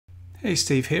Hey,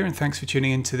 Steve here, and thanks for tuning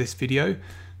into this video.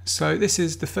 So this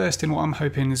is the first in what I'm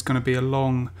hoping is going to be a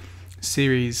long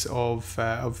series of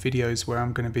videos where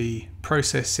I'm going to be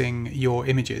processing your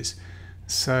images.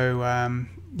 So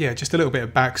yeah, just a little bit of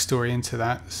backstory into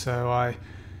that. So I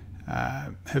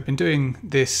have been doing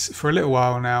this for a little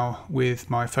while now with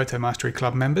my Photo Mastery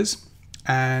Club members,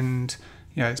 and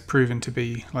yeah, it's proven to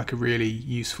be like a really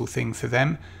useful thing for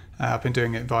them. I've been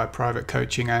doing it via private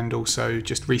coaching and also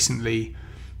just recently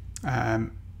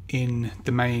in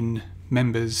the main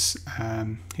members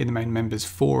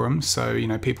forum. So you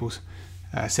know, people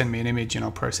send me an image and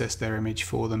I'll process their image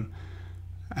for them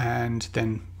and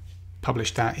then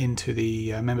publish that into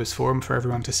the members forum for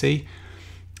everyone to see.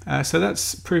 So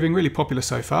that's proving really popular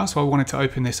so far, so I wanted to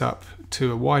open this up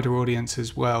to a wider audience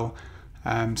as well.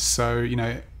 So you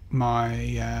know,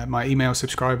 my email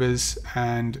subscribers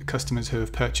and customers who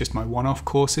have purchased my one-off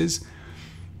courses,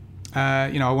 you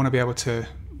know, I want to be able to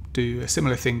do a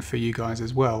similar thing for you guys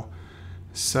as well.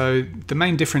 So the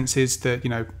main difference is that, you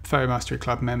know, Photo Mastery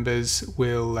Club members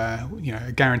will, you know,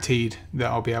 are guaranteed that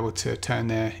I'll be able to turn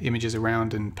their images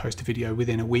around and post a video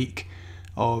within a week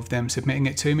of them submitting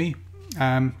it to me.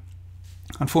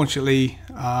 Unfortunately,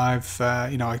 you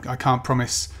know, I can't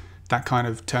promise that kind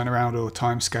of turnaround or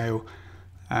time scale,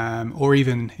 or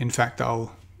even, in fact, I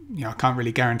can't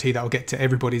really guarantee that I'll get to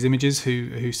everybody's images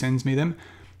who sends me them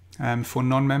for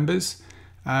non-members.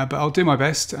 But I'll do my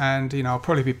best, and you know, I'll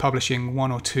probably be publishing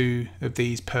 1 or 2 of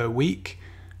these per week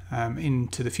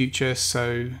into the future.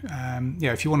 So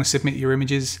yeah, if you want to submit your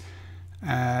images,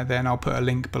 then I'll put a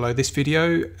link below this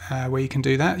video where you can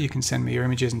do that. You can send me your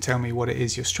images and tell me what it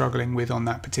is you're struggling with on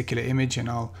that particular image, and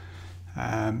I'll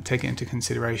take it into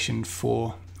consideration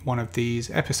for one of these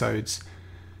episodes.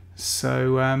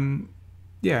 So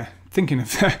yeah,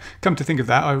 come to think of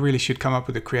that, I really should come up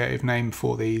with a creative name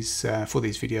for these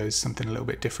videos, something a little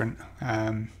bit different,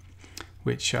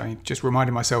 which I just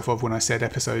reminded myself of when I said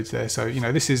episodes there. So you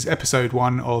know, this is episode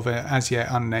 1 of an as yet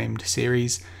unnamed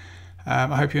series.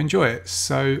 I hope you enjoy it.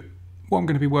 So what I'm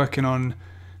going to be working on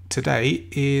today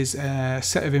is a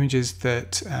set of images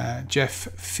that Jeff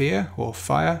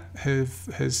Fire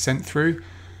has sent through.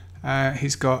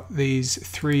 He's got these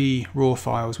 3 raw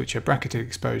files which are bracketed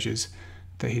exposures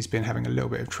that he's been having a little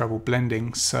bit of trouble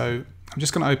blending. So I'm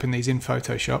just going to open these in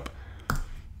Photoshop,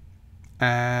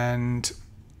 and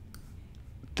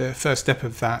the first step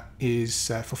of that is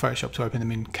for Photoshop to open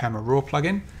them in Camera Raw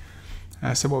plugin.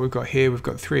 So what we've got here, we've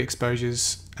got 3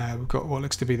 exposures. We've got what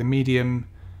looks to be the medium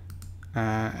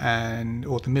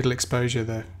or the middle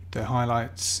exposure, the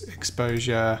highlights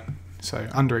exposure, so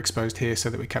underexposed here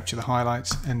so that we capture the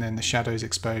highlights, and then the shadows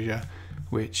exposure,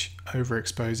 which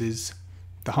overexposes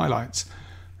the highlights.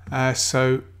 Yeah,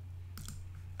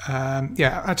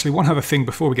 actually one other thing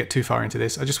before we get too far into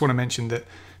this, I just want to mention that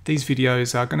these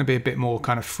videos are going to be a bit more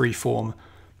kind of free form.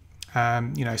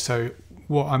 You know, so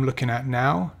what I'm looking at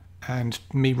now and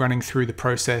me running through the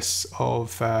process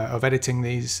of editing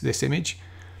this image,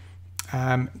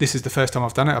 this is the first time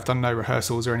I've done it. I've done no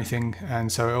rehearsals or anything,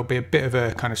 and so it'll be a bit of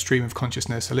a kind of stream of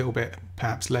consciousness, a little bit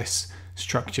perhaps less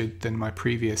structured than my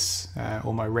previous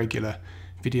or my regular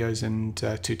videos and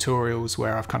tutorials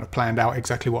where I've kind of planned out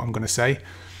exactly what I'm going to say.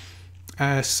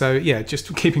 So yeah,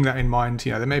 just keeping that in mind.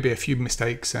 You know, there may be a few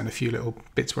mistakes and a few little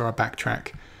bits where I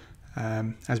backtrack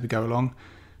as we go along.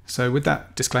 So with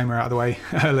that disclaimer out of the way,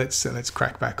 let's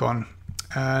crack back on.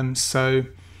 So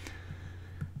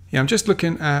yeah, I'm just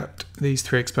looking at these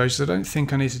 3 exposures. I don't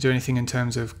think I need to do anything in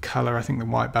terms of color. I think the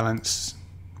white balance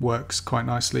works quite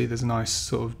nicely. There's a nice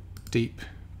sort of deep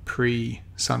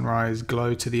pre-sunrise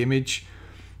glow to the image.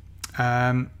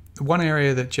 One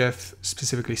area that Jeff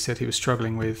specifically said he was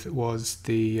struggling with was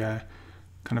the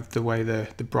kind of the way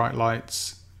the bright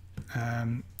lights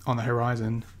on the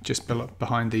horizon just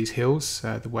behind these hills,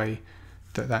 the way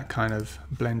that kind of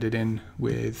blended in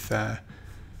with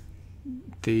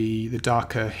the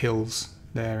darker hills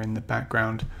there in the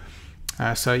background.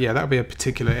 So yeah, that'll be a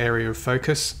particular area of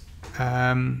focus.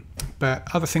 But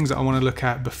other things that I want to look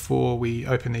at before we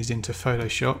open these into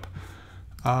Photoshop,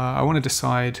 I want to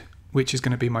decide which is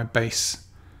going to be my base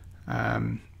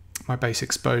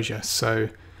exposure. So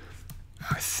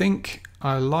I think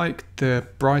I like the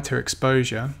brighter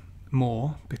exposure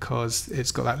more because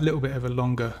it's got that little bit of a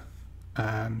longer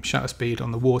shutter speed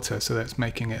on the water, so that's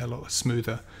making it a lot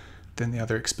smoother than the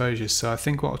other exposures. So I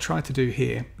think what I'll try to do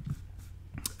here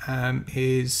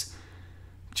is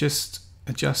just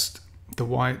adjust the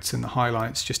whites and the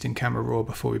highlights just in Camera Raw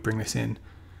before we bring this in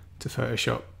to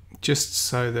Photoshop, just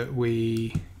so that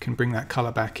we can bring that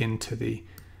color back into the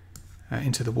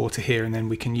water here, and then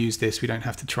we can use this. We don't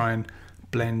have to try and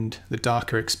blend the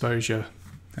darker exposure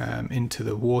into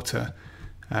the water,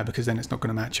 because then it's not going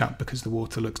to match up because the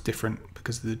water looks different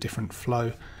because of the different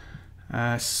flow.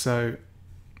 So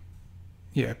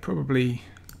yeah, probably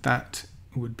that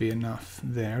would be enough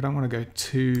there. I don't want to go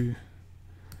too,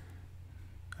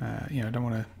 I don't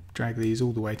want to drag these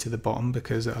all the way to the bottom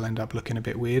because it'll end up looking a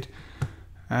bit weird.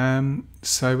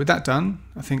 So with that done,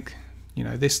 I think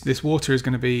this water is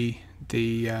going to be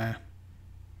the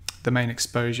main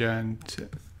exposure, and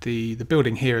the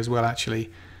building here as well. Actually,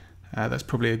 that's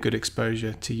probably a good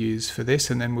exposure to use for this,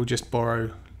 and then we'll just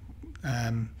borrow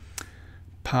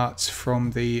parts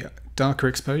from the darker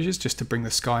exposures just to bring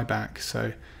the sky back.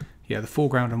 So yeah, the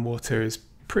foreground and water is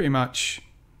pretty much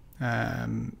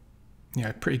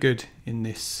pretty good in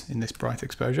this bright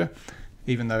exposure,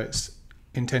 even though it's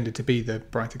intended to be the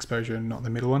bright exposure and not the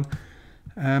middle one.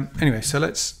 Anyway, so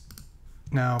let's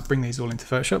now bring these all into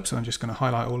Photoshop. So I'm just going to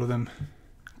highlight all of them,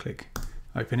 click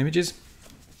Open Images,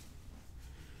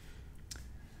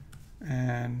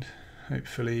 and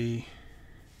hopefully,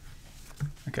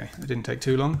 okay, it didn't take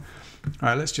too long. All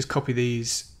right, let's just copy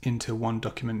these into one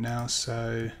document now.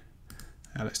 So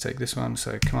let's take this one.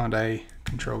 So Command A,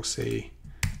 Control C,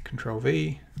 Control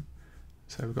V.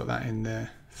 So we've got that in the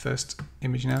first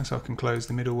image now, so I can close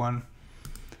the middle one.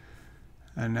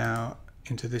 And now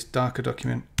into this darker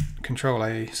document, Control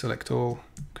A, select all,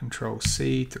 Control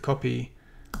C to copy,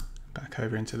 back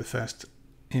over into the first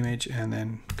image, and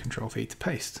then Control V to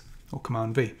paste, or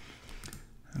Command V.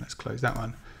 And let's close that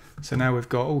one. So now we've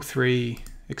got all three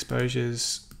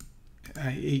exposures,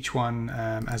 each one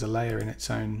as a layer in its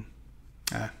own,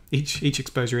 each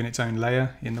exposure in its own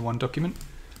layer in the one document.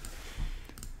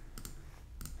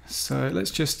 So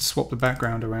let's just swap the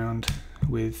background around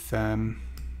with the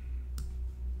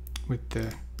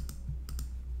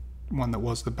one that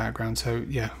was the background. So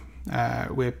yeah,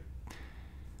 we're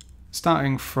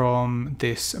starting from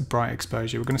this bright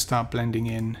exposure. We're going to start blending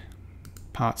in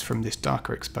parts from this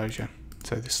darker exposure,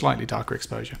 so the slightly darker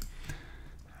exposure.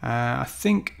 I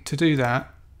think to do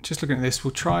that, just looking at this,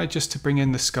 we'll try just to bring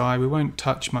in the sky. We won't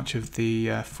touch much of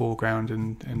the foreground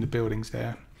and the buildings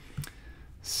there.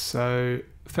 So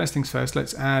first things first,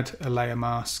 let's add a layer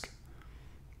mask,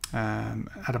 add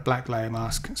a black layer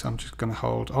mask. So I'm just going to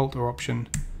hold Alt or Option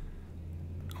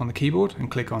on the keyboard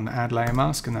and click on Add Layer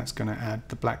Mask, and that's going to add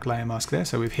the black layer mask there.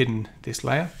 So we've hidden this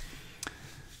layer.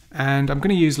 And I'm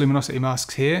going to use luminosity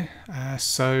masks here.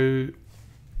 So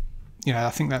I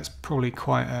think that's probably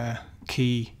quite a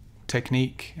key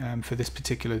technique for this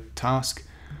particular task.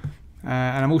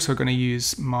 And I'm also going to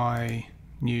use my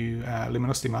new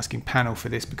luminosity masking panel for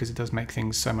this because it does make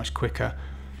things so much quicker.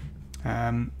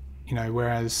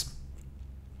 Whereas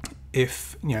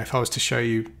if I was to show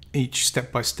you each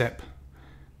step-by-step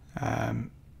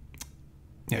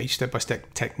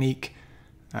technique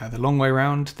the long way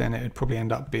around, then it would probably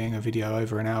end up being a video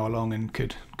over an hour long and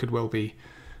could well be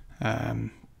a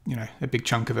big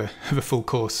chunk of a full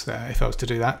course if I was to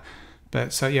do that.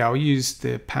 But so yeah, I'll use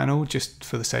the panel just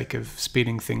for the sake of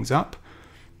speeding things up.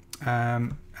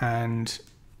 And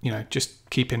just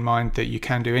keep in mind that you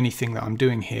can do anything that I'm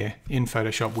doing here in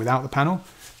Photoshop without the panel.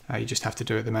 You just have to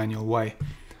do it the manual way.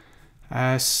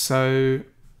 So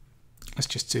let's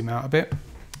just zoom out a bit.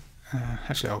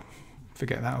 Actually, I'll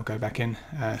forget that. I'll go back in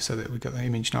so that we've got the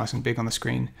image nice and big on the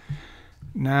screen.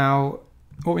 Now,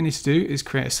 what we need to do is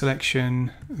create a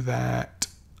selection that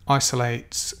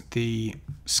isolates the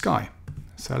sky.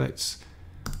 So let's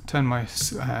turn my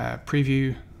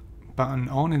preview button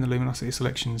on in the luminosity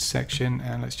selections section,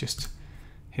 and let's just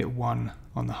hit 1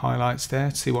 on the highlights there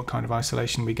to see what kind of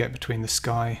isolation we get between the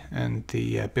sky and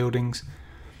the buildings.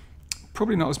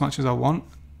 Probably not as much as I want,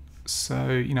 so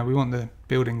we want the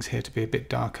buildings here to be a bit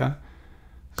darker.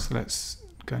 So let's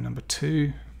go number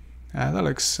 2. That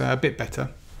looks a bit better,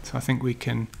 so I think we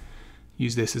can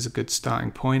use this as a good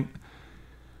starting point.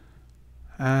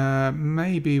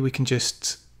 Maybe we can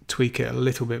just tweak it a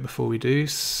little bit before we do.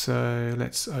 So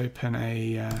let's open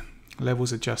a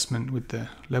levels adjustment with the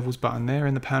levels button there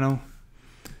in the panel.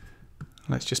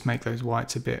 Let's just make those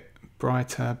whites a bit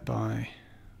brighter by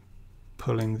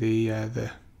pulling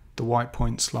the white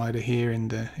point slider here in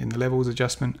the levels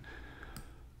adjustment.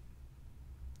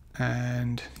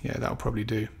 And yeah, that'll probably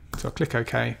do. So I'll click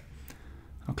OK.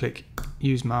 I'll click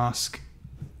Use Mask,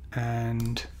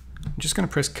 and I'm just going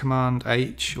to press Command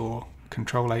H or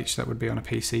Control H, that would be on a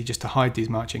PC, just to hide these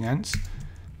marching ants.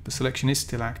 The selection is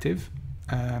still active.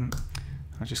 I'll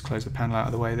just close the panel out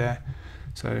of the way there.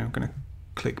 So I'm going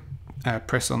to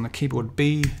press on the keyboard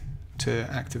B to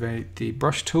activate the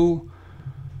brush tool.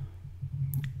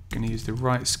 I'm going to use the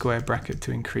right square bracket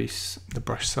to increase the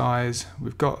brush size.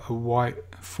 We've got a white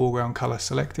foreground color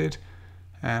selected,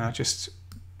 and I'll just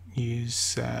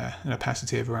use an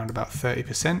opacity of around about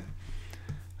 30%.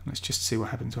 Let's just see what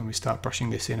happens when we start brushing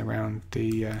this in around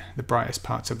the brightest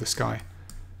parts of the sky.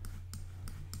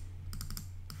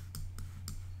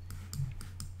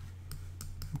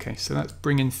 Okay, so that's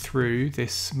bringing through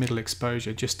this middle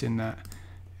exposure just in that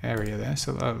area there.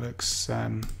 So that looks, yeah,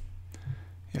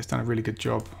 it's done a really good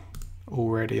job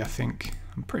already, I think.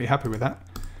 I'm pretty happy with that.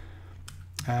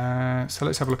 So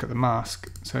let's have a look at the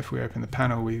mask. So if we open the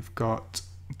panel, we've got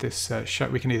this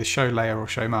we can either show layer or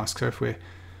show mask. So if we're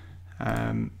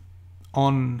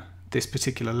on this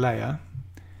particular layer,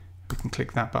 we can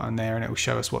click that button there and it will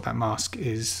show us what that mask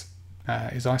is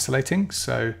isolating.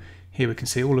 So here we can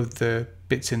see all of the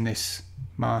bits in this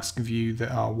mask view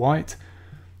that are white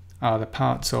are the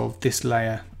parts of this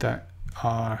layer that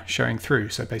are showing through,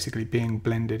 so basically being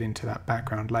blended into that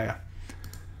background layer.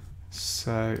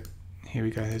 So here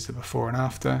we go, there's the before and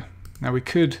after. Now we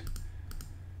could,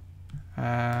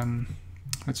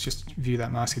 let's just view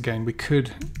that mask again. We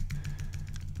could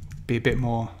be a bit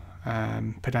more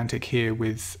pedantic here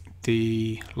with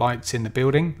the lights in the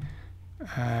building.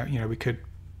 You know, we could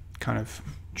kind of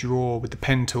draw with the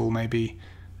pen tool maybe,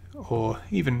 or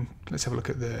even let's have a look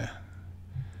at the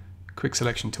quick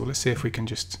selection tool. Let's see if we can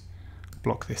just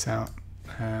block this out.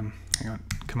 Hang on,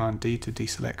 Command D to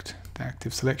deselect the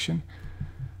active selection,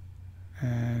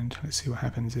 and let's see what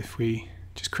happens if we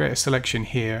just create a selection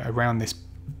here around this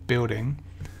building.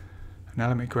 Now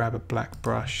let me grab a black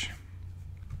brush.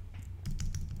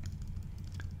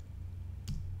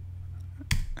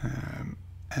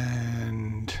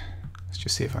 And let's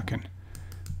just see if I can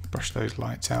brush those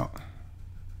lights out.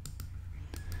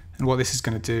 And what this is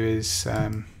going to do is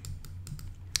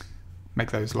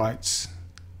make those lights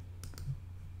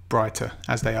brighter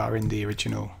as they are in the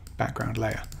original background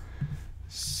layer.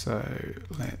 So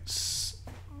let's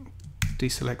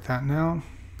deselect that now.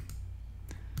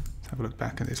 Let's have a look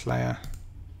back at this layer.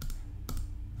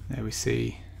 There we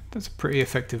see that's a pretty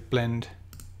effective blend,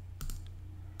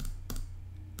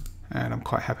 and I'm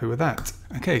quite happy with that.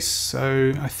 Okay,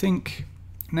 so I think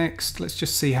next let's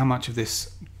just see how much of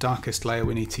this darkest layer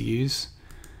we need to use.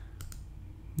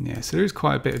 Yeah, so there is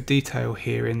quite a bit of detail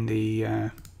here in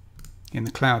the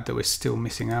cloud that we're still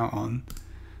missing out on.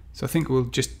 So I think we'll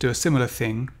just do a similar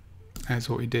thing as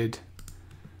what we did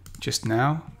just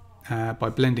now by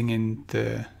blending in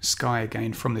the sky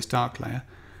again from this dark layer.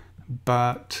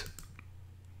 But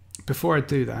before I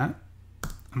do that,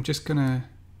 I'm just gonna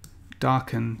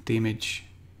darken the image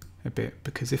a bit,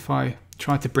 because if I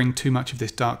try to bring too much of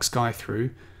this dark sky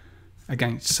through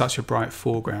against such a bright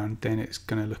foreground, then it's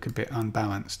going to look a bit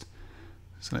unbalanced.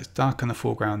 So let's darken the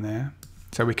foreground there,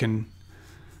 so we can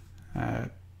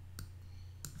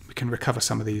recover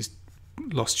some of these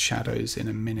lost shadows in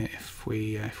a minute if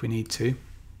we need to.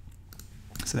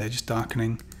 So they're just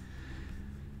darkening,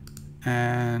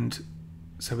 and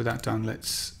so with that done,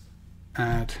 let's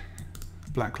add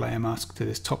a black layer mask to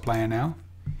this top layer now,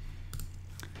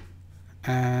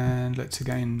 and let's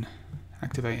again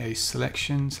activate a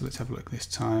selection. So let's have a look this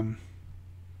time.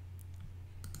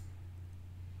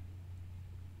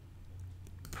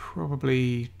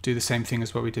 Probably do the same thing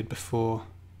as what we did before.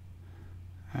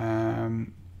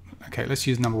 Okay, let's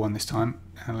use number 1 this time,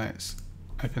 and let's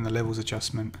open the levels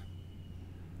adjustment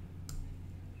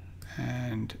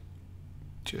and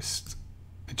just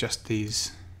adjust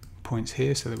these points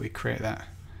here so that we create that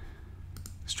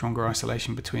stronger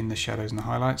isolation between the shadows and the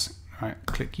highlights. Right,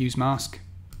 click use mask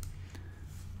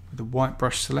with the white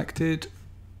brush selected,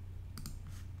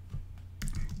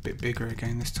 a bit bigger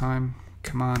again this time,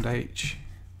 Command H.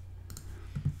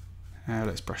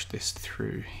 Let's brush this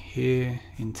through here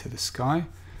into the sky.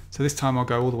 So this time I'll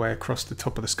go all the way across the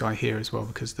top of the sky here as well,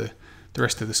 because the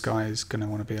rest of the sky is going to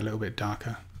want to be a little bit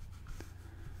darker.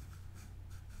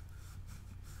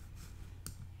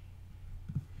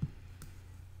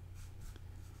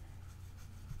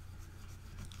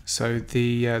 So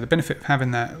the benefit of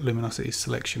having that luminosity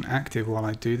selection active while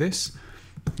I do this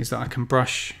is that I can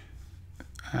brush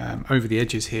over the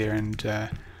edges here, and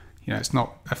you know, it's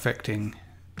not affecting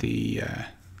the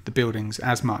buildings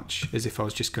as much as if I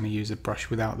was just going to use a brush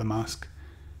without the mask,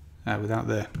 without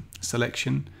the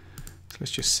selection. So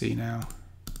let's just see now.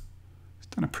 It's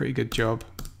done a pretty good job.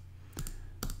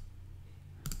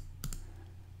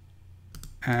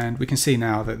 And we can see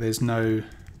now that there's no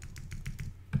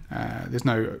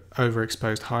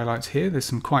overexposed highlights here. There's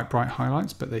some quite bright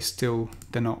highlights, but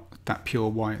they're not that pure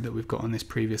white that we've got on this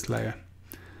previous layer.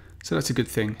 So that's a good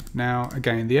thing. Now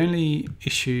again, the only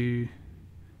issue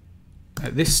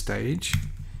at this stage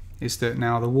is that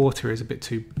now the water is a bit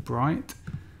too bright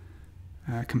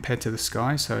compared to the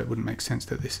sky, so it wouldn't make sense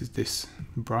that this is this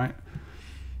bright.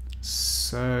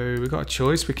 So we've got a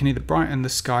choice. We can either brighten the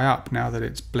sky up now that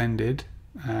it's blended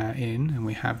in, and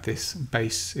we have this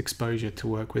base exposure to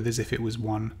work with as if it was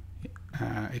one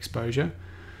exposure,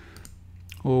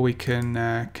 or we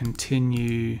can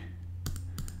continue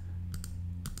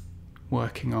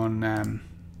working on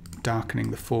darkening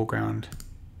the foreground.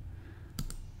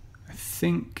 I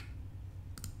think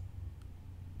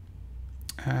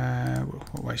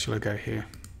what way shall I go here?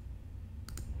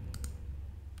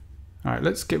 Alright,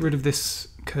 let's get rid of this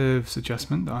curves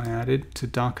adjustment that I added to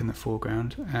darken the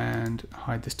foreground and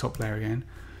hide this top layer again.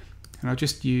 And I'll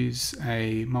just use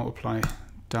a multiply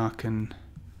darken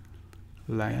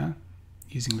layer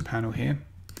using the panel here.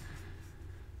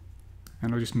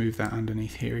 And I'll just move that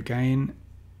underneath here again.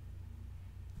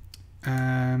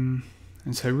 And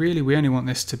so really we only want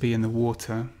this to be in the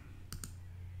water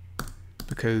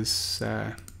because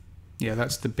yeah,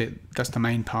 that's the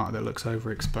main part that looks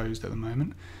overexposed at the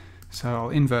moment. So I'll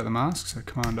invert the mask, so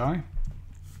Command I,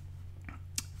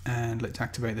 and let's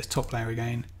activate this top layer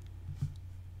again.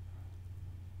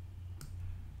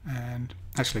 And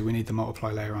actually we need the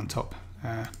multiply layer on top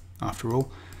after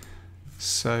all.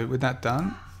 So with that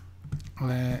done,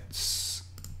 let's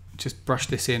just brush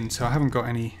this in. So I haven't got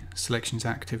any selections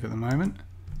active at the moment.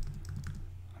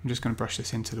 I'm just going to brush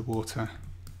this into the water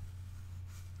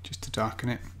just to darken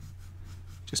it,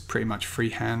 just pretty much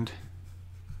freehand.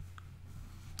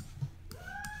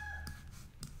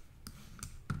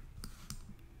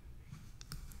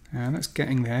 And that's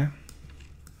getting there.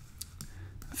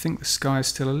 I think the sky is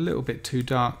still a little bit too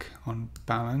dark on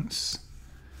balance,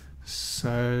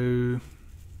 so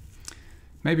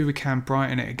maybe we can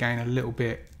brighten it again a little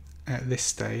bit at this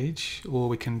stage, or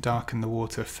we can darken the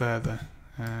water further.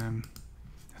 I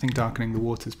think darkening the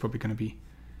water is probably going to be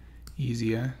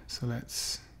easier, so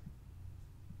let's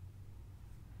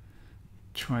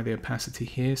try the opacity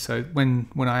here. So when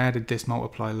I added this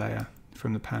multiply layer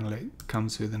from the panel, it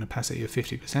comes with an opacity of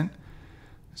 50%,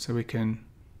 so we can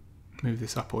move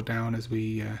this up or down as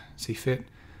we see fit.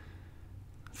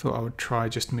 I thought I would try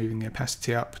just moving the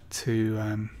opacity up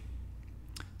to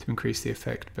increase the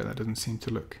effect, but that doesn't seem to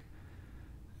look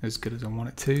as good as I want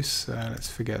it to, so let's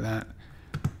forget that.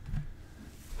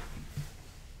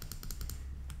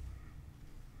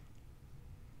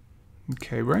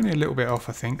 Okay, we're only a little bit off,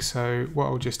 I think, so what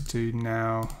I'll just do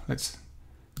now, let's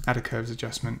add a curves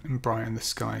adjustment and brighten the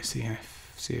sky, see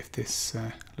if this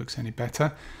looks any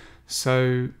better.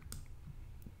 So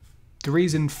the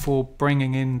reason for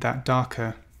bringing in that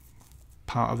darker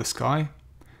part of the sky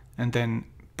and then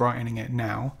brightening it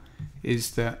now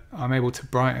is that I'm able to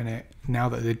brighten it now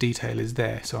that the detail is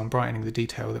there. So I'm brightening the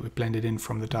detail that we blended in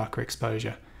from the darker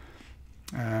exposure.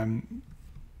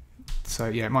 So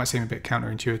yeah, it might seem a bit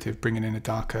counterintuitive bringing in a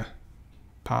darker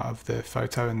part of the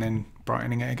photo and then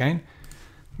brightening it again,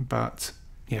 but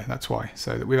yeah, that's why.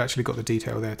 So that we've actually got the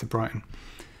detail there to brighten.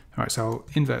 All right, so I'll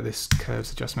invert this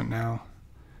curves adjustment now,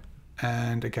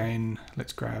 and again,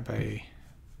 let's grab a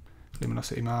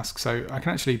luminosity mask. So I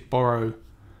can actually borrow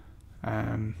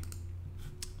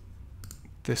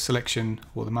the selection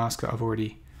or the mask that I've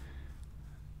already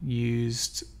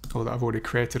used or that I've already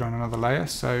created on another layer.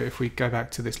 So if we go back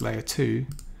to this layer 2,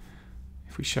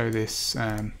 if we show this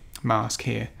mask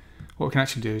here, what we can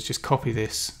actually do is just copy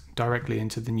this directly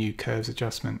into the new curves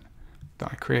adjustment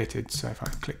that I created. So if I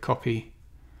click copy,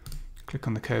 click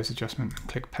on the curves adjustment and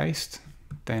click paste,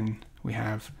 then we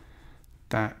have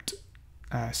that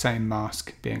same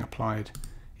mask being applied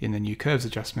in the new curves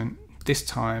adjustment. This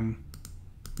time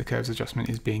the curves adjustment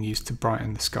is being used to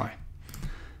brighten the sky.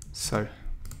 So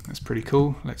that's pretty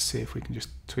cool. Let's see if we can just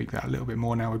tweak that a little bit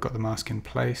more now we've got the mask in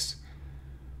place.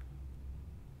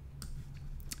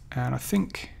 And I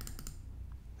think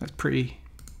that's pretty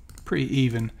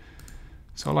even.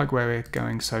 So I like where we're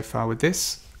going so far with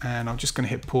this, and I'm just going to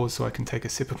hit pause so I can take a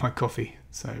sip of my coffee.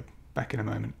 So back in a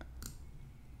moment.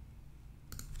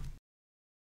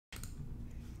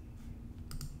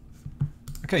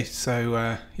 Okay,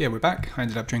 so yeah, we're back. I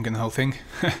ended up drinking the whole thing.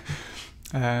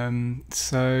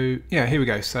 So yeah, here we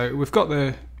go. So we've got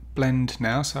the blend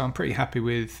now, so I'm pretty happy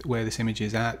with where this image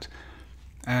is at.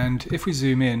 And if we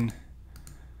zoom in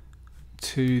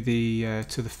to the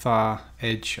far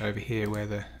edge over here where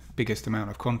the biggest amount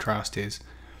of contrast is,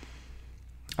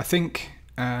 I think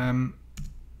yeah,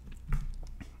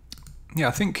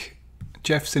 I think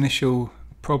Jeff's initial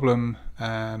problem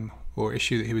or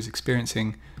issue that he was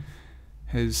experiencing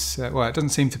has, well, it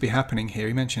doesn't seem to be happening here.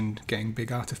 He mentioned getting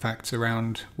big artifacts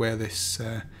around where this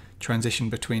transition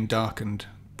between dark and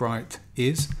bright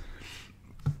is.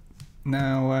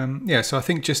 Now, yeah, so I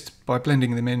think just by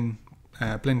blending them in,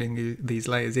 blending these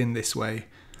layers in this way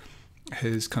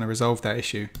has kind of resolved that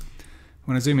issue.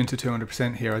 when I zoom into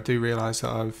 200% here, I do realise that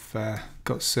I've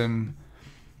got some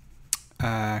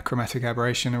chromatic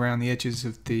aberration around the edges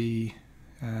of the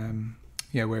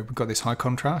where we've got this high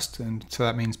contrast, and so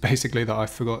that means basically that I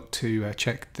forgot to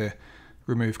check the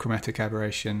remove chromatic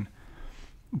aberration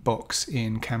box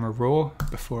in Camera Raw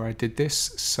before I did this,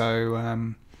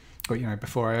 so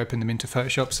before I opened them into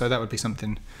Photoshop. So that would be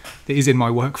something that is in my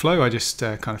workflow. I just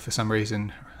kind of for some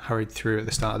reason hurried through at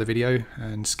the start of the video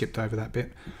and skipped over that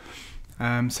bit.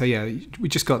 So yeah, we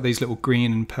just got these little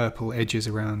green and purple edges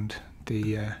around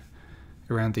the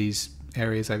around these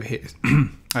areas over here.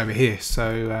 over here.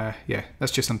 So yeah,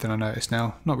 that's just something I noticed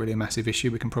now. Not really a massive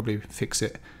issue. We can probably fix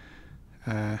it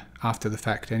after the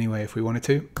fact anyway if we wanted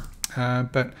to.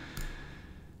 But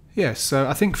yeah, so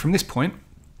I think from this point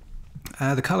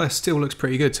the colour still looks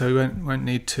pretty good, so we won't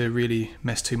need to really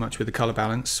mess too much with the colour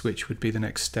balance, which would be the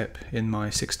next step in my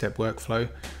 6-step workflow.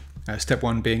 Step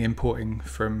 1 being importing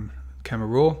from Camera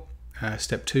Raw,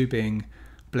 step 2 being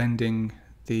blending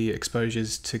the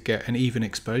exposures to get an even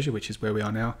exposure, which is where we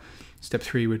are now. Step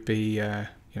 3 would be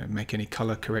make any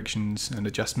colour corrections and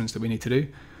adjustments that we need to do.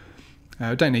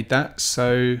 We don't need that,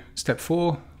 so step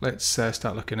 4, let's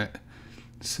start looking at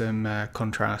some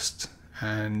contrast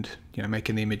and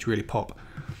making the image really pop.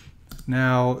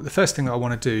 Now the first thing that I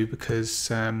want to do,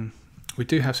 because we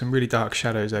do have some really dark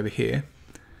shadows over here,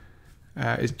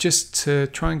 is just to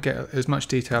try and get as much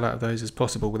detail out of those as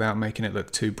possible without making it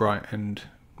look too bright and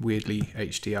weirdly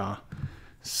HDR.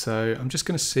 So I'm just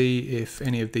going to see if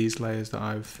any of these layers that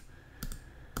I've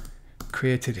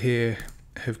created here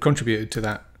have contributed to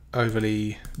that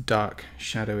overly dark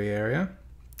shadowy area.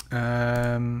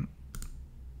 I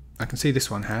can see this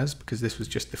one has, because this was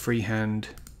just the freehand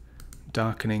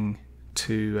darkening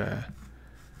to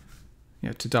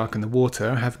darken the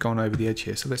water. I have gone over the edge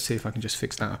here, so let's see if I can just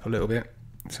fix that up a little bit.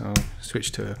 So I'll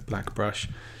switch to a black brush.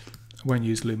 I won't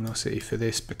use luminosity for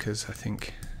this because I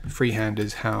think freehand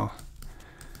is how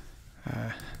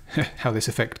this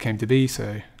effect came to be,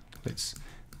 so let's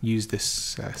use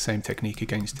this same technique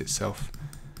against itself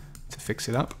to fix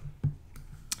it up.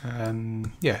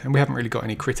 Yeah, and we haven't really got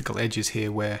any critical edges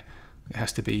here where it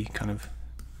has to be kind of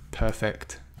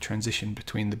perfect transition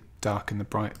between the dark and the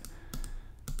bright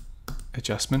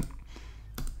adjustment.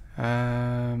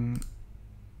 You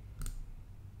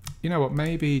know what,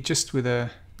 maybe just with a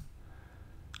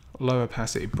low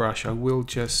opacity brush I will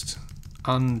just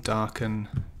undarken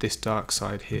this dark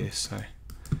side here, so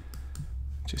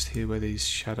just here where these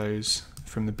shadows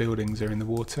from the buildings are in the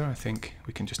water, I think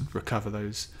we can just recover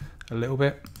those a little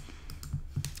bit.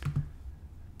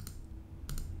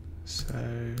 So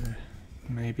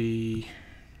maybe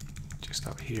just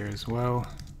up here as well.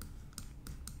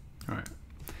 Alright,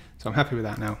 so I'm happy with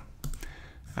that now.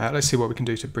 Let's see what we can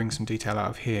do to bring some detail out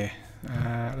of here.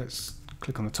 Let's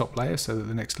click on the top layer so that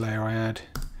the next layer I add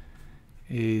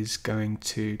is going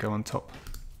to go on top.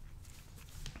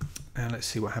 And let's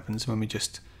see what happens when we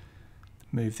just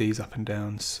move these up and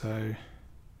down. So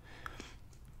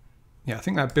yeah, I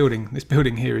think that this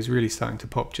building here is really starting to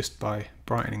pop just by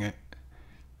brightening it.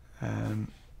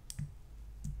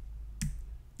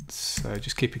 So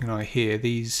just keeping an eye here,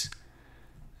 this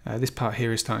part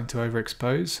here is starting to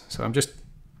overexpose, so I'm just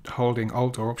holding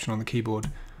Alt or Option on the keyboard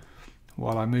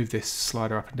while I move this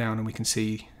slider up and down, and we can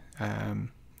see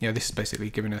this is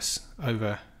basically giving us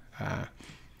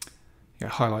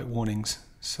highlight warnings,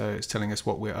 so it's telling us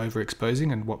what we're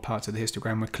overexposing and what parts of the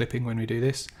histogram we're clipping when we do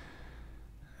this.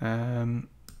 So I'm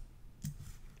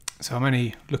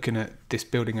only looking at this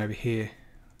building over here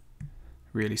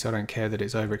really, so I don't care that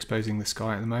it's overexposing the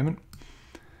sky at the moment.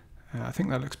 I think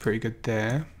that looks pretty good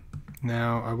there.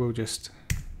 Now I will just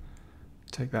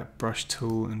take that brush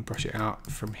tool and brush it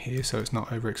out from here so it's not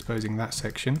overexposing that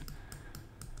section.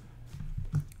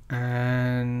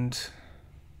 And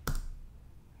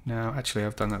now, actually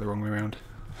I've done that the wrong way around.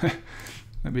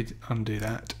 Let me undo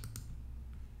that.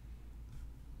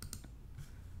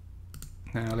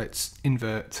 Now let's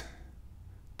invert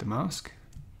the mask.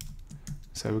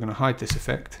 So we're going to hide this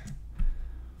effect,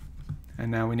 and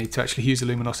now we need to actually use the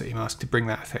luminosity mask to bring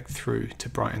that effect through to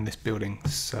brighten this building.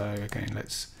 So again,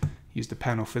 let's use the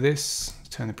panel for this,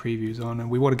 turn the previews on, and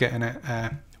we want to get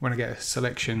a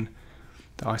selection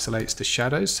that isolates the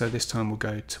shadows. So this time we'll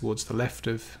go towards the left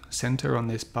of center on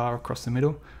this bar across the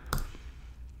middle.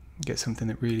 Get something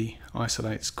that really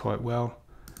isolates quite well.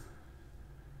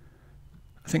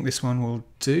 I think this one will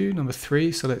do, number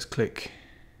 3. So let's click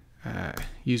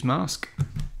use mask,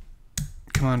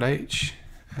 Command H,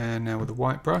 and now with a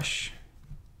white brush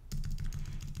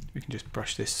we can just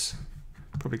brush this,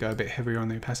 probably go a bit heavier on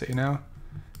the opacity now.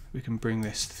 We can bring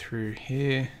this through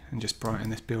here and just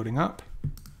brighten this building up.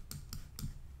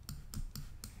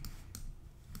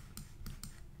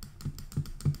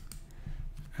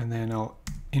 and then I'll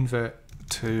invert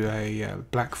to a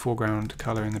black foreground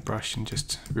color in the brush and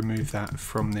just remove that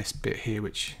from this bit here,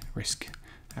 which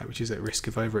is at risk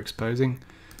of overexposing.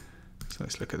 So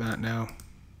let's look at that now.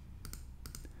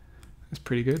 That's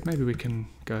pretty good. Maybe we can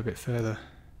go a bit further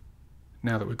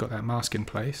now that we've got that mask in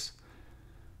place.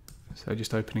 So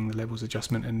just opening the levels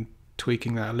adjustment and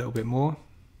tweaking that a little bit more.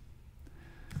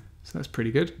 So that's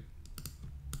pretty good.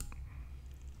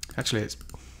 Actually, it's,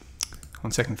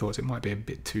 on second thoughts, it might be a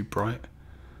bit too bright.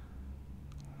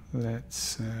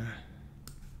 Let's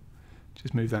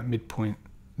just move that midpoint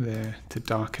there to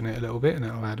darken it a little bit, and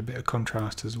that'll add a bit of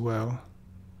contrast as well.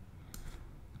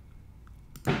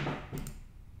 Okay,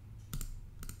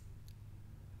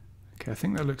 I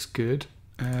think that looks good.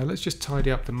 Let's just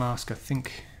tidy up the mask, I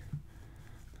think.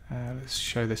 Let's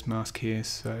show this mask here.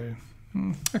 So,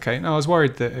 okay, now I was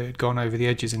worried that it had gone over the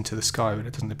edges into the sky, but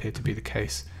it doesn't appear to be the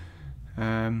case.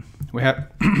 We have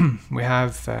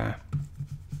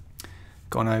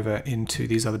gone over into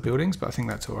these other buildings, but I think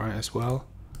that's all right as well.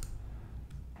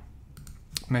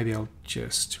 Maybe I'll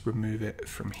just remove it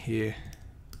from here,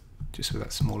 just with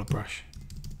that smaller brush.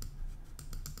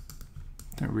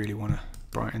 Don't really want to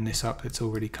brighten this up. It's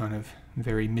already kind of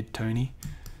very mid-tony.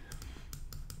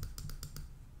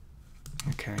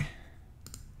 Okay.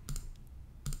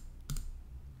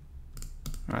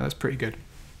 Alright, that's pretty good.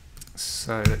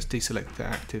 So let's deselect the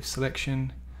active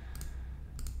selection.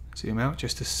 Zoom out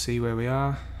just to see where we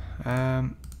are.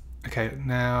 Okay,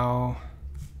 now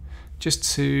just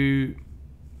to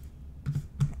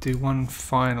do one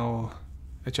final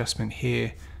adjustment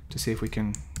here to see if we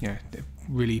can,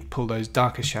 really pull those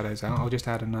darker shadows out. I'll just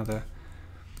add another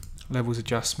levels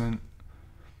adjustment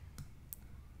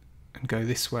and go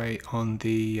this way on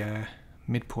the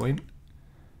midpoint.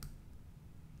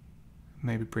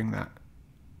 Maybe bring that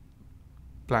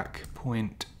black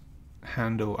point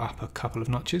handle up a couple of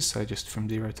notches, so just from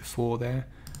 0 to 4 there.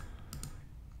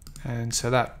 And so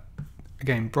that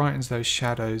again brightens those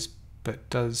shadows but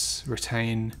does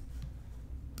retain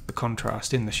the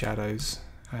contrast in the shadows.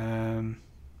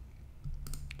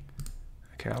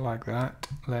 Okay, I like that.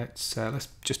 Let's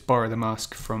just borrow the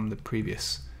mask from the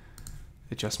previous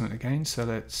adjustment again. So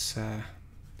let's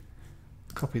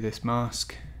copy this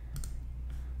mask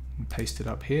and paste it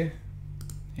up here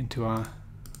into our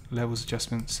levels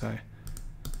adjustment. So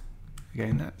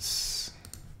again, that's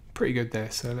pretty good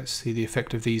there. So let's see the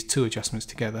effect of these two adjustments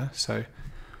together. So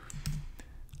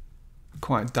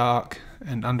quite dark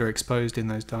and underexposed in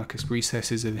those darkest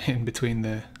recesses in between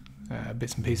the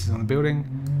bits and pieces on the building,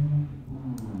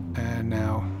 and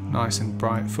now nice and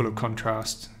bright, full of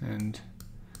contrast, and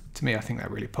to me I think that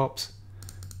really pops.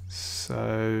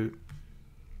 So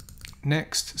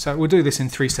next, so we'll do this in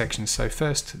 3 sections. So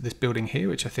first this building here,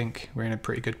 which I think we're in a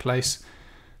pretty good place.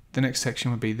 The next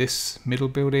section would be this middle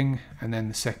building, and then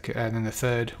the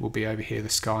third will be over here, the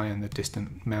sky and the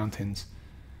distant mountains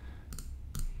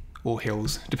or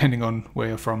hills, depending on where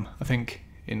you're from. I think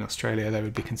in Australia they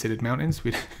would be considered mountains.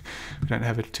 We don't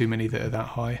have too many that are that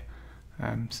high.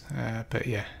 But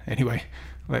yeah, anyway,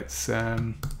 let's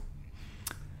move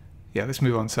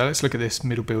on. So let's look at this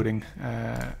middle building.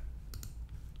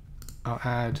 I'll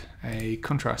add a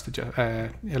contrast a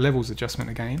levels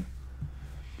adjustment again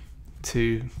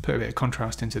to put a bit of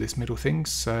contrast into this middle thing,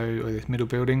 or this middle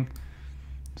building.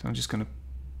 So I'm just going to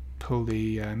pull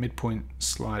the midpoint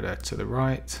slider to the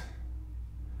right,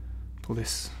 pull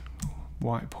this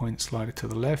white point slider to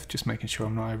the left, just making sure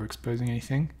I'm not overexposing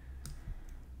anything.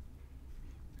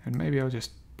 And maybe I'll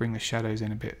just bring the shadows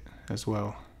in a bit as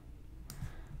well.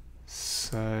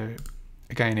 So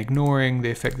again, ignoring the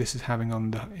effect this is having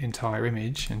on the entire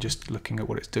image and just looking at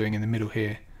what it's doing in the middle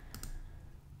here,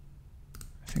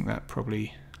 I think that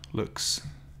probably looks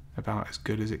about as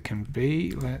good as it can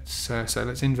be. So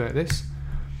let's invert this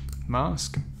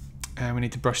mask, and we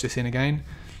need to brush this in again.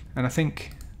 And I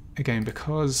think again,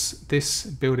 because this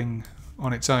building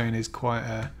on its own is quite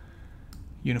a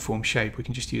uniform shape, we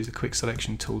can just use the quick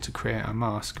selection tool to create our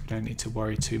mask. We don't need to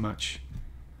worry too much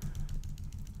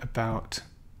about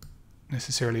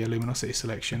necessarily a luminosity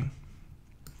selection.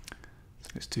 So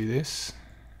let's do this.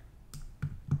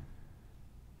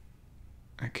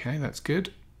 Okay, that's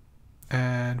good.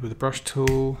 And with the brush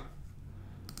tool,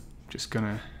 I'm just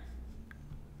gonna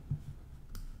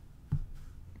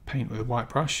paint with a white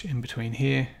brush in between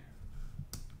here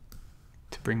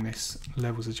to bring this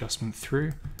levels adjustment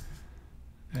through.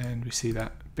 And we see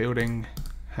that building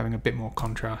having a bit more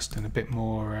contrast and a bit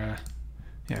more,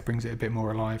 brings it a bit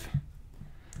more alive.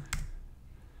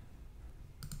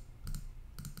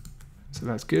 So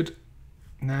that's good.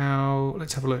 Now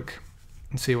let's have a look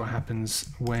and see what happens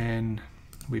when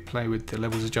we play with the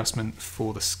levels adjustment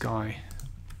for the sky.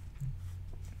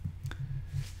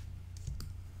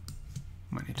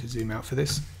 Might need to zoom out for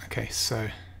this. Okay, so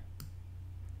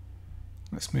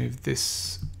let's move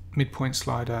this midpoint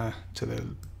slider to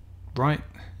the right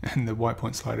and the white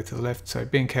point slider to the left. So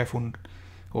being careful,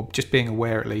 or just being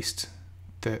aware at least,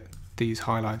 that these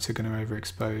highlights are going to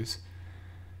overexpose.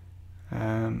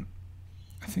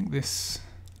 I think this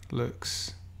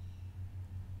looks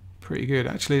pretty good.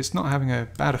 Actually, it's not having a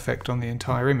bad effect on the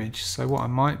entire image. So what I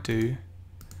might do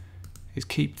is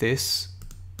keep this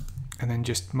and then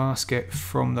just mask it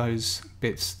from those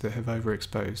bits that have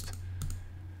overexposed.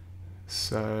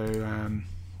 So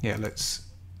yeah, let's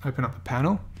open up the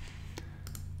panel,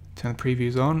 turn the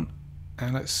previews on,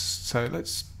 and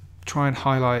let's try and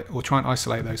highlight, or try and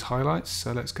isolate those highlights.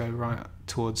 So let's go right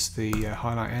towards the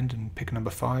highlight end and pick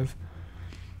number 5.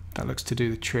 That looks to do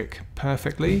the trick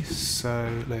perfectly.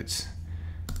 So let's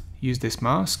use this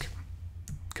mask,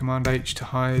 Command H to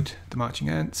hide the marching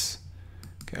ants,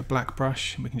 get a black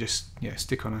brush, and we can just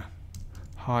stick on a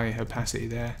high opacity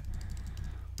there.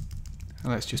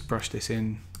 And let's just brush this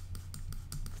in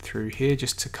through here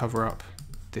just to cover up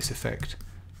this effect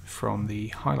from the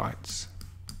highlights,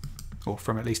 or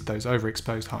from at least those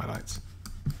overexposed highlights.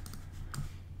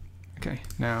 Okay,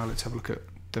 now let's have a look at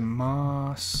the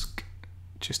mask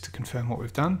just to confirm what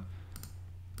we've done.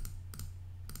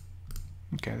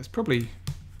 Okay, it's probably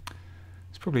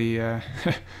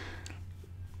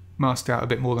masked out a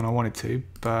bit more than I wanted to,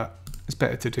 but it's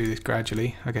better to do this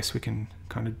gradually. I guess we can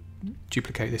kind of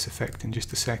duplicate this effect in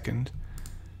just a second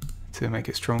to make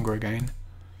it stronger again.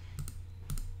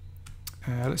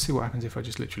 Let's see what happens if I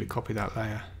just literally copy that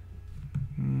layer.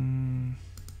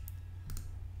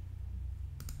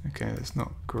 Okay, that's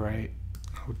not great.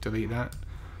 I'll delete that.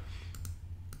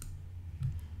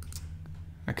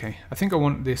 Okay, I think I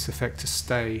want this effect to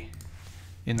stay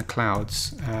in the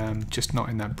clouds, just not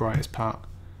in that brightest part.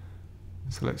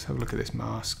 So let's have a look at this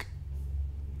mask,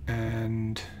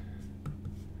 and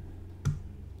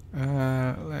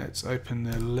let's open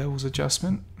the levels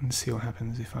adjustment and see what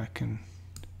happens if I can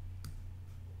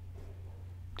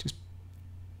just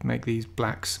make these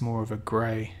blacks more of a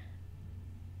grey.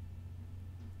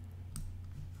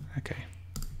 Okay,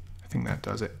 I think that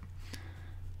does it.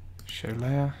 Show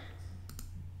layer.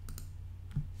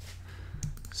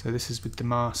 So this is with the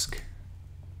mask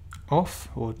off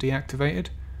or deactivated.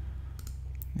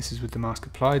 This is with the mask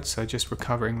applied, so just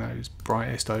recovering those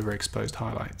brightest overexposed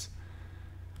highlights.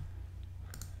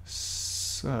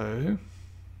 So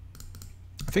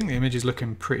I think the image is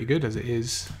looking pretty good as it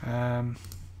is. I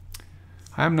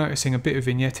am noticing a bit of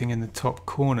vignetting in the top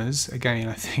corners again,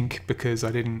 I think because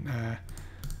I didn't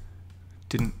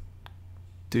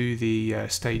do the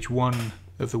stage 1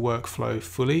 of the workflow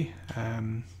fully.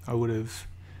 I would have,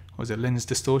 was it lens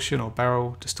distortion or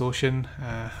barrel distortion?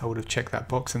 I would have checked that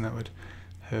box and that would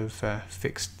have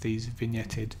fixed these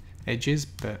vignetted edges.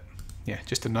 But yeah,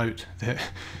 just a note that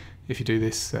if you do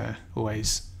this,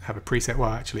 always have a preset. Well,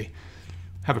 actually,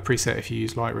 have a preset if you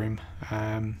use Lightroom,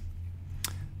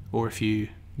 or if you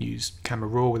use Camera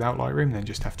Raw without Lightroom, then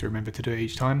just have to remember to do it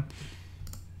each time.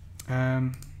 Yeah,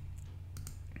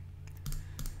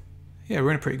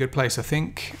 we're in a pretty good place, I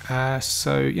think.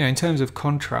 So, you know, in terms of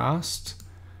contrast,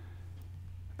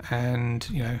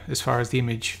 and as far as the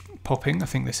image popping, I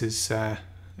think this is a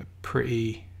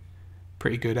pretty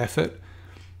good effort.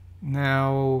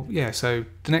 Now, yeah, so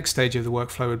the next stage of the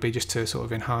workflow would be just to sort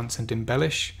of enhance and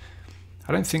embellish.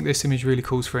 I don't think this image really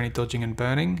calls for any dodging and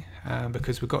burning,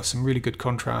 because we've got some really good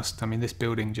contrast. I mean, this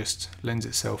building just lends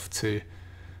itself to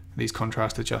these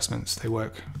contrast adjustments. They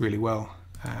work really well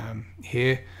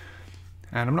here.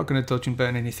 And I'm not going to dodge and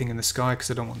burn anything in the sky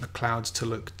because I don't want the clouds to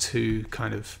look too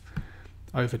kind of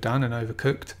overdone and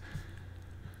overcooked.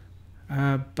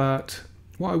 But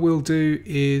what I will do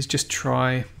is just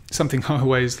try something I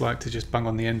always like to just bung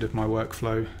on the end of my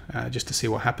workflow just to see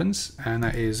what happens, and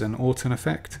that is an Autumn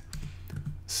effect.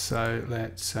 So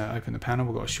let's open the panel.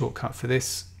 We've got a shortcut for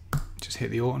this. Just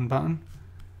hit the Autumn button,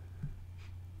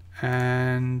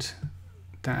 and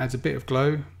that adds a bit of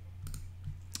glow.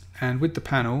 And with the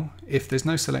panel, if there's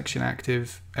no selection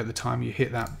active at the time you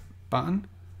hit that button,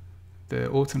 the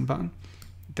Autumn button,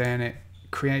 then it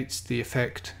creates the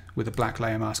effect with a black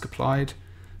layer mask applied.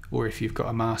 Or if you've got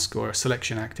a mask or a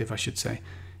selection active, I should say,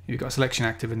 if you've got a selection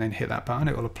active and then hit that button,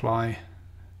 it will apply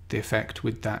the effect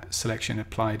with that selection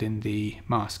applied in the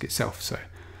mask itself. So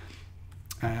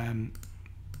let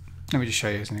me just show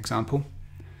you as an example.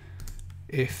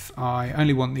 If I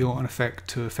only want the Autumn effect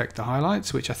to affect the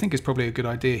highlights, which I think is probably a good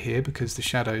idea here because the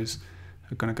shadows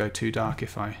are going to go too dark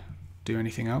if I do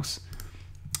anything else.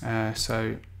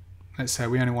 So let's say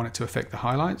we only want it to affect the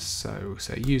highlights, so we'll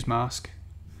say use mask,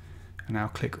 and now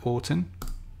click Orton.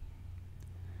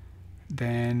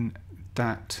 Then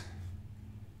that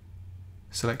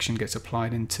selection gets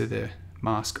applied into the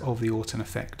mask of the Orton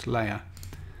effect layer.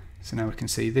 So now we can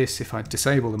see this. If I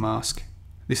disable the mask,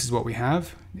 this is what we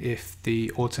have if the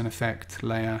Orton effect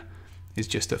layer is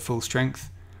just at full strength.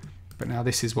 But now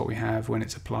this is what we have when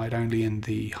it's applied only in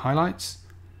the highlights.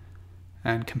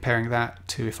 And comparing that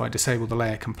to if I disable the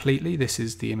layer completely, this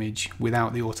is the image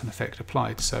without the Orton effect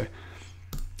applied. So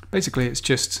basically it's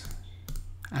just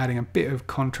adding a bit of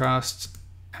contrast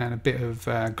and a bit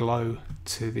of glow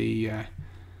to the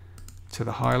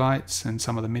highlights and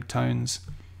some of the midtones.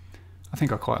 I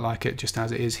think I quite like it just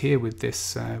as it is here with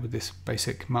this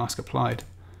basic mask applied.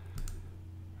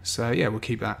 So yeah, we'll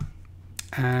keep that.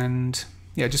 And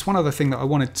yeah, just one other thing that I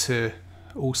wanted to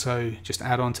also just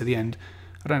add on to the end.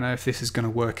 I don't know if this is going to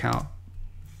work out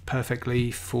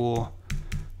perfectly for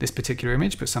this particular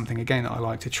image, but something again that I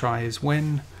like to try is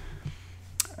when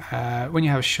you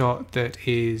have a shot that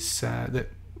is that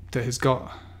has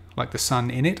got like the sun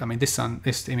in it. I mean,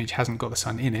 this image hasn't got the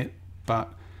sun in it,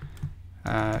 but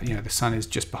you know, the sun is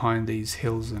just behind these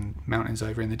hills and mountains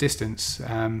over in the distance.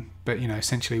 But you know,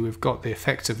 essentially we've got the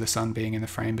effects of the sun being in the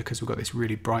frame because we've got this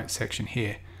really bright section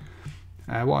here.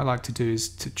 What I like to do is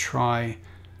to try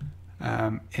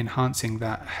enhancing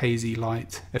that hazy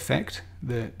light effect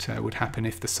that would happen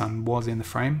if the sun was in the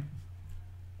frame.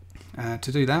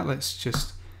 To do that, let's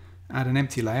just add an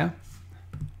empty layer,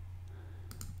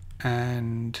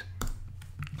 and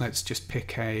let's just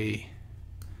pick a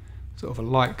sort of a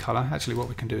light color. Actually, what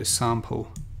we can do is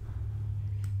sample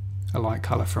a light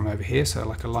color from over here, so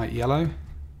like a light yellow,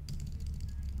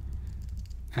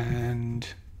 and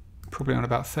probably on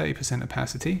about 30%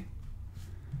 opacity.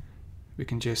 We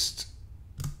can just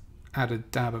add a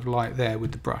dab of light there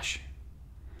with the brush.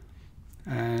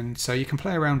 And so you can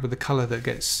play around with the color that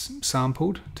gets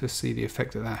sampled to see the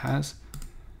effect that that has.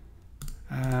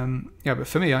 Yeah, but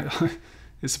for me,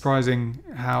 it's surprising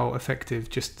how effective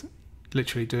just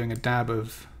literally doing a dab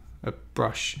of a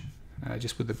brush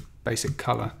just with the basic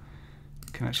color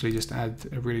can actually just add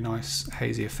a really nice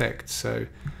hazy effect. So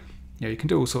yeah, you can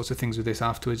do all sorts of things with this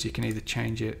afterwards. You can either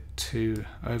change it to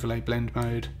overlay blend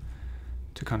mode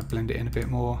to kind of blend it in a bit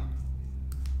more,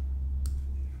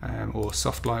 or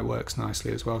soft light works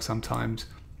nicely as well sometimes,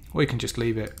 or you can just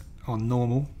leave it on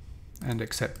normal and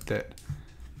accept that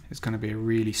it's going to be a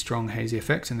really strong hazy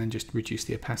effect, and then just reduce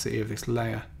the opacity of this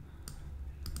layer.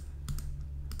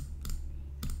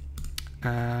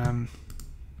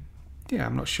 Yeah,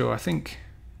 I'm not sure. I think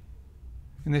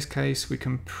in this case we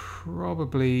can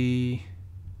probably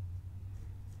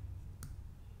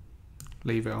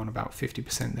leave it on about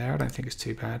 50% there. I don't think it's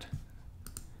too bad.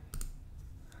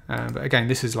 But again,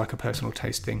 this is like a personal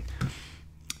taste thing,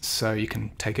 so you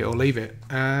can take it or leave it.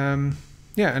 Yeah,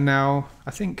 and now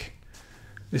I think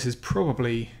this is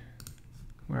probably,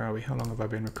 where are we? How long have I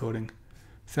been recording?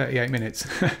 38 minutes.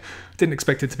 Didn't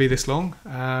expect it to be this long.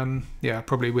 Yeah,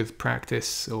 probably with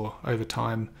practice or over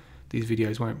time, these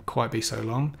videos won't quite be so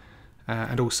long.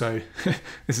 And also,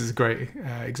 this is a great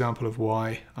example of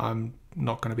why I'm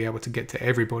not going to be able to get to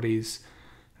everybody's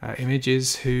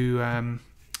images who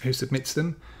submits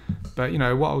them. But you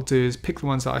know, what I'll do is pick the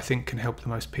ones that I think can help the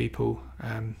most people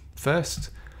first,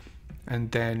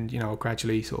 and then you know, I'll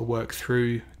gradually sort of work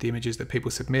through the images that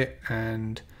people submit,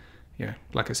 and yeah,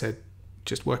 like I said,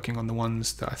 just working on the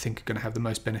ones that I think are going to have the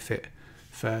most benefit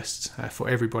first for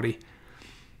everybody.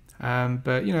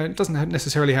 But you know, it doesn't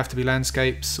necessarily have to be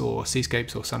landscapes or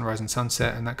seascapes or sunrise and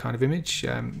sunset and that kind of image. You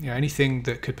know, anything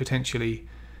that could potentially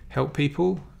help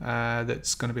people,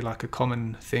 that's going to be like a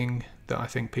common thing that I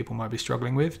think people might be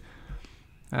struggling with.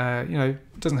 You know,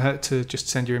 it doesn't hurt to just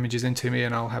send your images in to me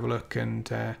and I'll have a look and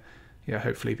yeah,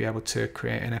 hopefully be able to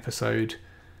create an episode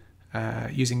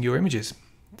using your images.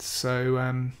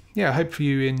 So yeah, I hope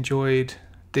you enjoyed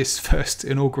this first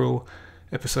inaugural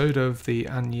episode of the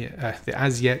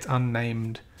as yet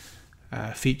unnamed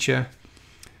feature.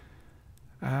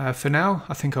 For now,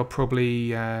 I think I'll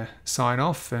probably sign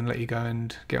off and let you go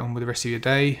and get on with the rest of your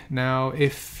day. Now,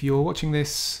 if you're watching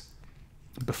this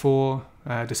before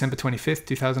December 25th,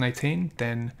 2018,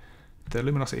 then the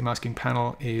Luminosity masking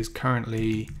panel is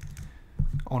currently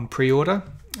on pre-order.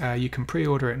 You can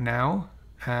pre-order it now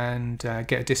and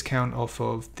get a discount off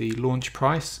of the launch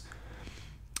price.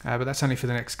 But that's only for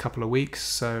the next couple of weeks.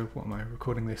 So what am I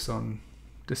recording this on?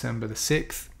 December the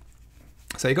 6th.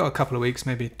 So you've got a couple of weeks,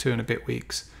 maybe 2 and a bit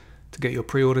weeks to get your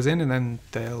pre-orders in, and then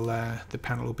the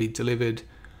panel will be delivered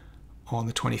on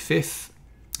the 25th,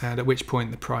 and at which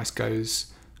point the price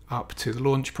goes up to the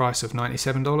launch price of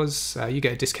 $97. You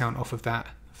get a discount off of that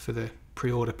for the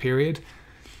pre-order period.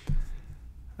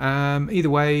 Either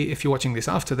way, if you're watching this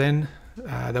after then,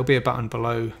 there'll be a button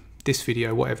below this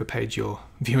video, whatever page you're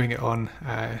viewing it on,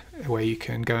 where you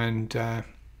can go and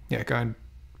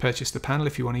purchase the panel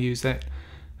if you want to use that.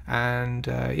 And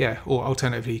or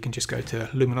alternatively, you can just go to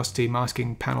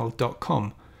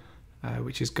luminositymaskingpanel.com,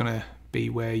 which is going to be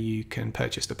where you can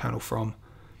purchase the panel from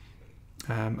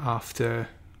after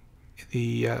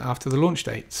the launch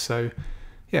date. So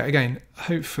yeah, again,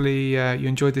 hopefully you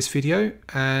enjoyed this video,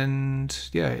 and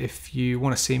yeah, if you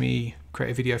want to see me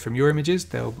create a video from your images,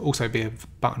 there'll also be a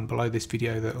button below this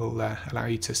video that will allow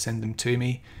you to send them to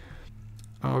me.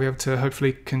 I'll be able to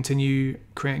hopefully continue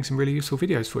creating some really useful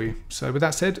videos for you. So with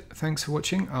that said, thanks for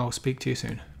watching. I'll speak to you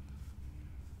soon.